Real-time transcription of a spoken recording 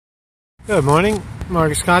Good morning.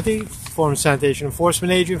 Marcus Conte, former sanitation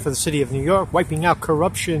enforcement agent for the city of New York, wiping out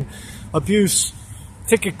corruption, abuse,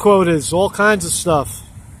 ticket quotas, all kinds of stuff.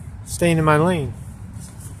 Staying in my lane.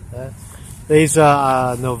 Today's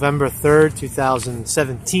November 3rd,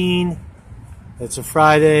 2017. It's a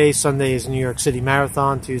Friday. Sunday is New York City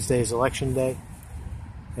Marathon. Tuesday is Election Day.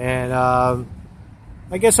 And I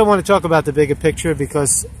guess I want to talk about the bigger picture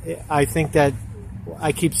because I think that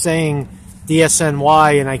I keep saying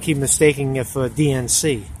DSNY and I keep mistaking it for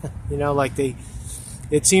DNC. You know, like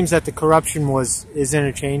it seems that the corruption is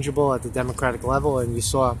interchangeable at the Democratic level, and you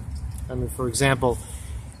saw, I mean, for example,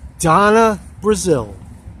 Donna, Brazile,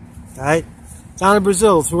 right? Donna,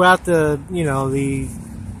 Brazile, throughout the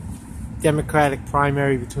Democratic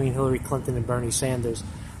primary between Hillary Clinton and Bernie Sanders.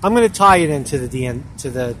 I'm going to tie it into the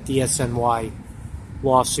DSNY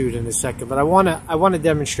lawsuit in a second, but I want to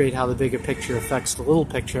demonstrate how the bigger picture affects the little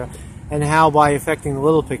picture, and how by affecting the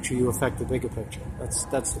little picture you affect the bigger picture.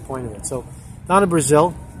 That's the point of it. So Donna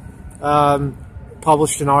Brazile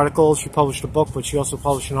published an article. She published a book, but she also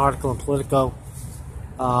published an article in Politico,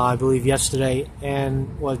 I believe yesterday,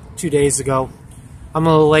 and 2 days ago. I'm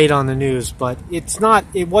a little late on the news, but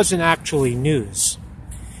it wasn't actually news.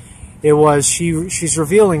 It was she's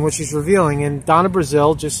revealing what she's revealing, and Donna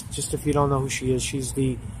Brazile, just if you don't know who she is, she was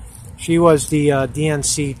the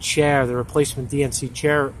DNC chair, the replacement DNC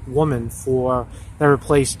chairwoman that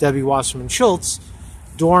replaced Debbie Wasserman Schultz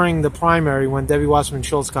during the primary when Debbie Wasserman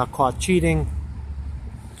Schultz got caught cheating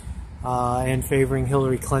and favoring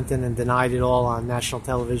Hillary Clinton and denied it all on national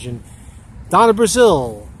television. Donna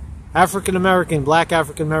Brazile, black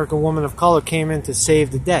African-American woman of color, came in to save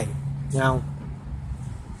the day. Now,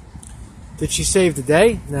 did she save the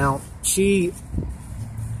day? Now, she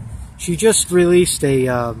just released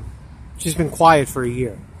she's been quiet for a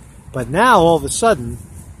year. But now, all of a sudden,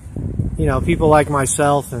 people like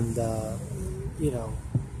myself and,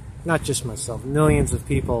 not just myself, millions of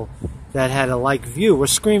people that had a like view were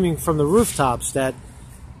screaming from the rooftops that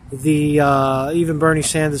even Bernie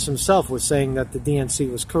Sanders himself was saying that the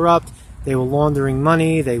DNC was corrupt. They were laundering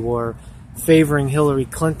money. They were favoring Hillary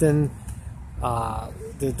Clinton.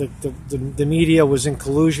 The media was in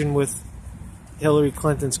collusion with Hillary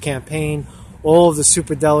Clinton's campaign. All of the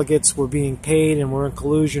superdelegates were being paid and were in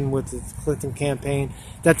collusion with the Clinton campaign.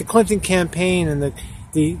 That the Clinton campaign and the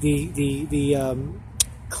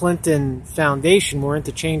Clinton Foundation were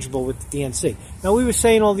interchangeable with the DNC. Now, we were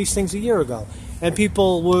saying all these things a year ago, and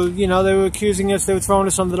people were, they were accusing us. They were throwing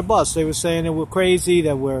us under the bus. They were saying that we're crazy,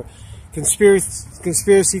 that we're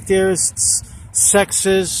conspiracy theorists,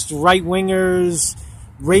 sexist, right wingers,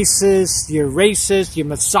 racist. You're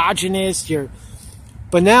misogynist.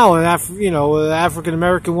 But now an African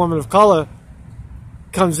American woman of color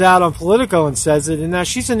comes out on Politico and says it, and now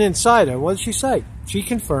she's an insider. What did she say? She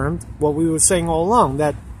confirmed what we were saying all along,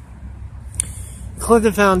 that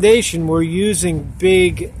Clinton Foundation were using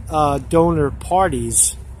big donor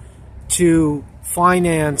parties to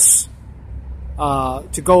finance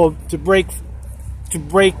to break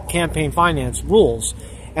campaign finance rules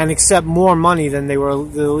and accept more money than the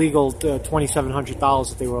illegal $2,700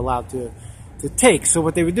 that they were allowed to take. So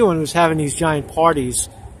what they were doing was having these giant parties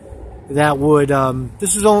that would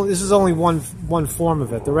this is only one form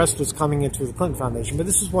of it. The rest was coming into the Clinton Foundation, but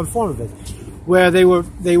this is one form of it, where they were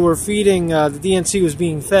feeding the DNC was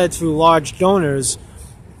being fed through large donors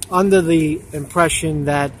under the impression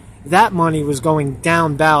that money was going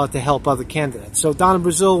down ballot to help other candidates. So Donna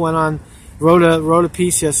Brazile wrote a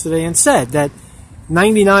piece yesterday and said that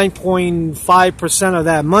 99.5% of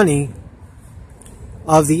that money,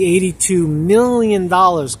 of the $82 million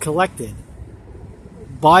collected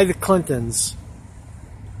by the Clintons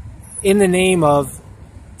in the name of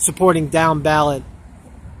supporting down ballot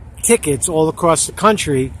tickets all across the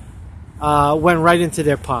country, went right into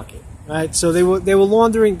their pocket. Right? So they were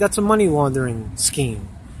laundering. That's a money laundering scheme.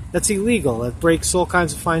 That's illegal. It breaks all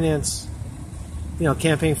kinds of finance,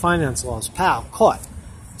 campaign finance laws. Pow, caught.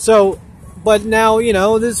 So, but now,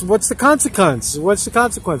 what's the consequence? What's the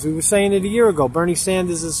consequence? We were saying it a year ago. Bernie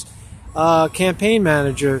Sanders' campaign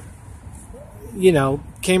manager,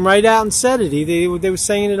 came right out and said it. They were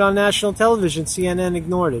saying it on national television. CNN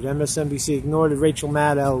ignored it. MSNBC ignored it. Rachel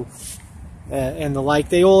Maddow and the like,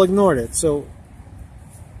 they all ignored it. So,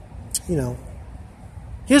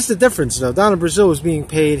 here's the difference, though. Donna Brazile was being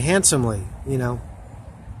paid handsomely,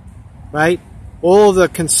 right? All the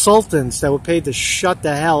consultants that were paid to shut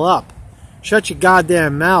the hell up, shut your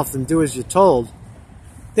goddamn mouth and do as you're told,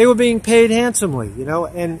 they were being paid handsomely,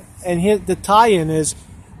 and here the tie-in is,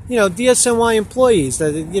 DSNY employees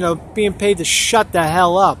that, being paid to shut the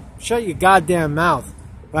hell up, shut your goddamn mouth,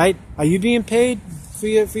 right? Are you being paid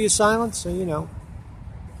for your silence? So,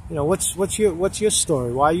 what's your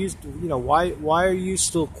story? Why why are you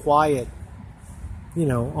still quiet?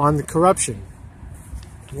 On the corruption.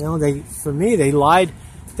 For me, they lied.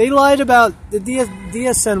 They lied about the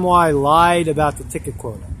DSNY lied about the ticket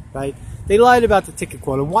quota, right? They lied about the ticket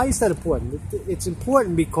quota. And why is that important? It's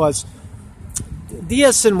important because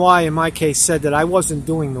DSNY, in my case, said that I wasn't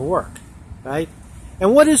doing the work, right?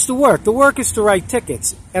 And what is the work? The work is to write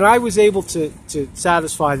tickets, and I was able to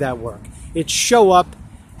satisfy that work. It's show up,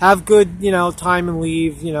 have good, time and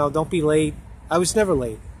leave, don't be late. I was never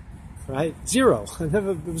late, right? Zero. I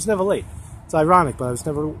was never late. It's ironic, but I was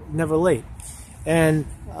never late. And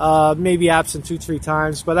maybe absent 2-3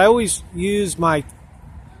 times, but I always used my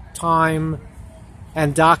time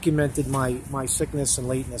and documented my sickness and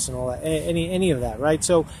lateness and all that, any of that, right?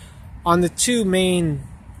 So on the two main,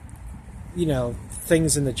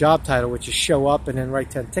 things in the job title, which is show up and then write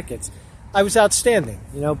 10 tickets, I was outstanding,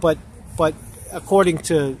 but according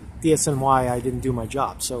to DSNY, I didn't do my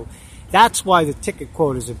job. So that's why the ticket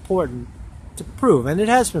quote is important to prove, and it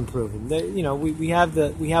has been proven. We have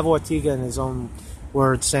Ortega in his own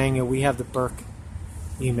words saying it. We have the Burke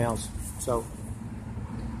emails. So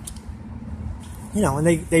and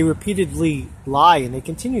they repeatedly lie, and they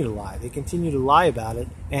continue to lie. They continue to lie about it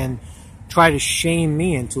and try to shame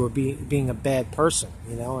me into being a bad person.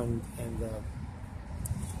 Am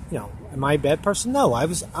I a bad person? No, I'm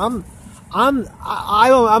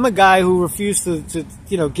a guy who refused to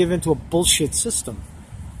give into a bullshit system.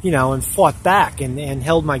 And fought back and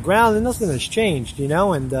held my ground, and nothing has changed, and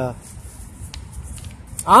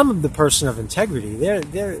I'm the person of integrity. They're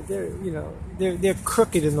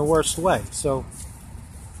crooked in the worst way. So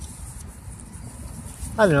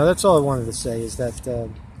I don't know. That's all I wanted to say is that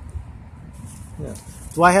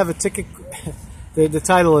do I have a ticket? The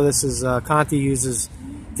title of this is Conte uses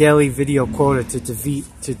daily video quota to defeat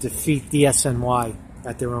DSNY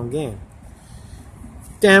at their own game.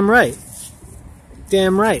 Damn right.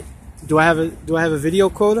 Damn right. Do I have a video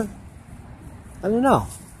quota? I don't know.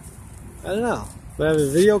 Do I have a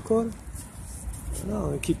video quota? I don't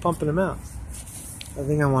know. I keep pumping them out. The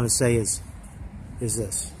thing I want to say is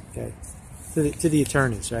this, okay? To the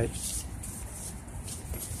attorneys, right?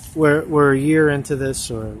 We're a year into this,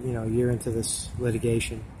 or a year into this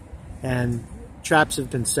litigation, and traps have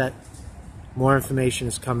been set. More information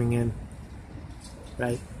is coming in,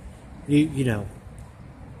 right?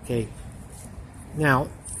 Okay. Now,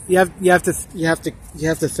 you have to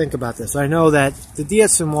think about this. I know that the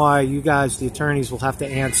DSNY, you guys, the attorneys, will have to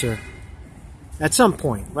answer at some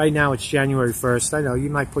point. Right now, it's January 1st. I know you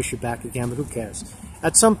might push it back again, but who cares?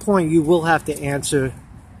 At some point, you will have to answer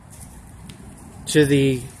to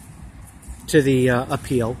the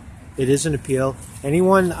appeal. It is an appeal.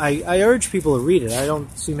 Anyone, I urge people to read it. I don't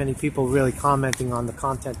see many people really commenting on the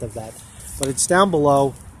content of that, but it's down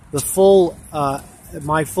below. The full.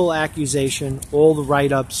 My full accusation, all the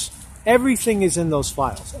write-ups, everything is in those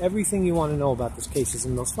files. Everything you want to know about this case is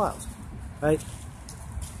in those files, right?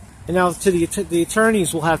 And now to the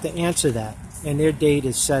attorneys will have to answer that, and their date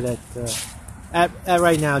is set at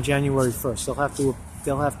right now January 1st.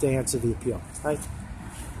 They'll have to answer the appeal, right?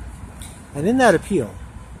 And in that appeal,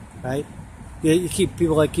 right,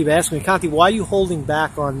 people keep asking me, Conte, why are you holding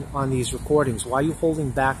back on these recordings? Why are you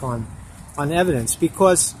holding back on evidence?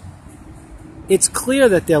 Because it's clear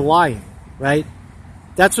that they're lying, right?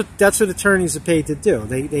 That's what attorneys are paid to do.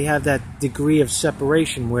 They have that degree of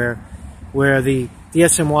separation where the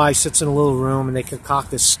DSNY sits in a little room and they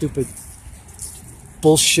concoct this stupid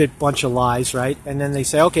bullshit bunch of lies, right? And then they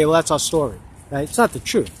say, okay, well, that's our story, right? It's not the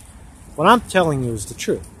truth. What I'm telling you is the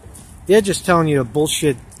truth. They're just telling you the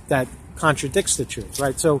bullshit that contradicts the truth,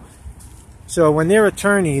 right? So when their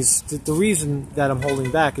attorneys, the reason that I'm holding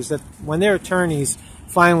back is that when their attorneys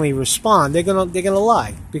finally respond, they're gonna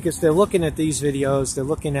lie, because they're looking at these videos, they're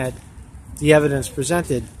looking at the evidence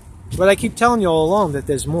presented. But I keep telling you all along that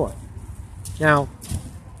there's more. Now,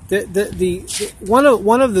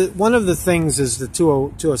 one of the things is the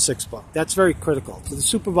 206 book. That's very critical. So the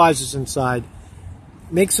supervisors inside,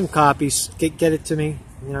 make some copies, get it to me.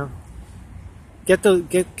 Get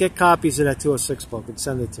copies of that 206 book and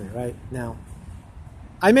send it to me. Right now,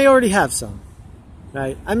 I may already have some.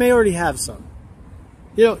 Right, I may already have some.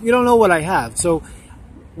 You don't know what I have. So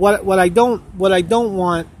what I don't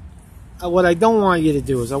want you to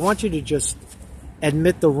do is I want you to just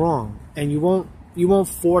admit the wrong, and you won't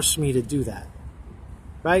force me to do that.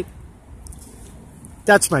 Right?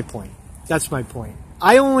 That's my point. That's my point.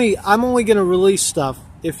 I'm only going to release stuff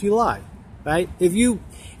if you lie. Right? If you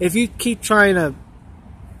keep trying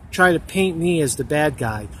to paint me as the bad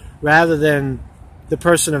guy rather than the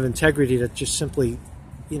person of integrity that just simply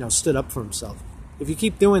stood up for himself. If you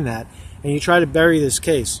keep doing that and you try to bury this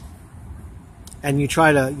case and you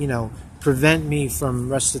try to, prevent me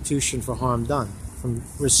from restitution for harm done, from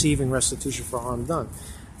receiving restitution for harm done,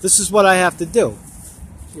 this is what I have to do,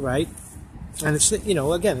 right? And it's,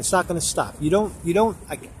 again, it's not going to stop.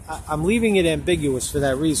 I'm leaving it ambiguous for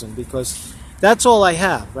that reason, because that's all I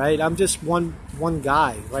have, right? I'm just one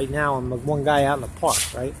guy right now. I'm one guy out in the park,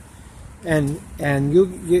 right? And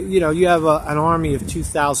you have an army of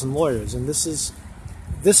 2,000 lawyers, and this is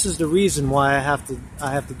the reason why I have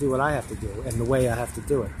to do what I have to do and the way I have to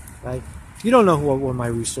do it, right? You don't know what my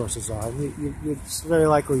resources are. It's very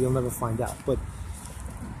likely you'll never find out. But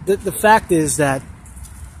the fact is that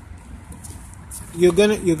you're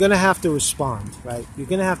gonna have to respond, right? You're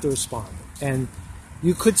gonna have to respond, and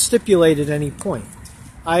you could stipulate at any point.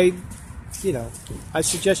 I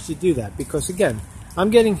suggest you do that, because again, I'm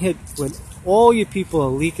getting hit with all you people are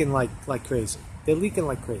leaking like crazy. They're leaking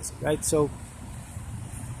like crazy, right? So,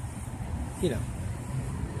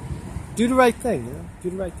 do the right thing, do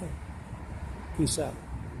the right thing. Peace out.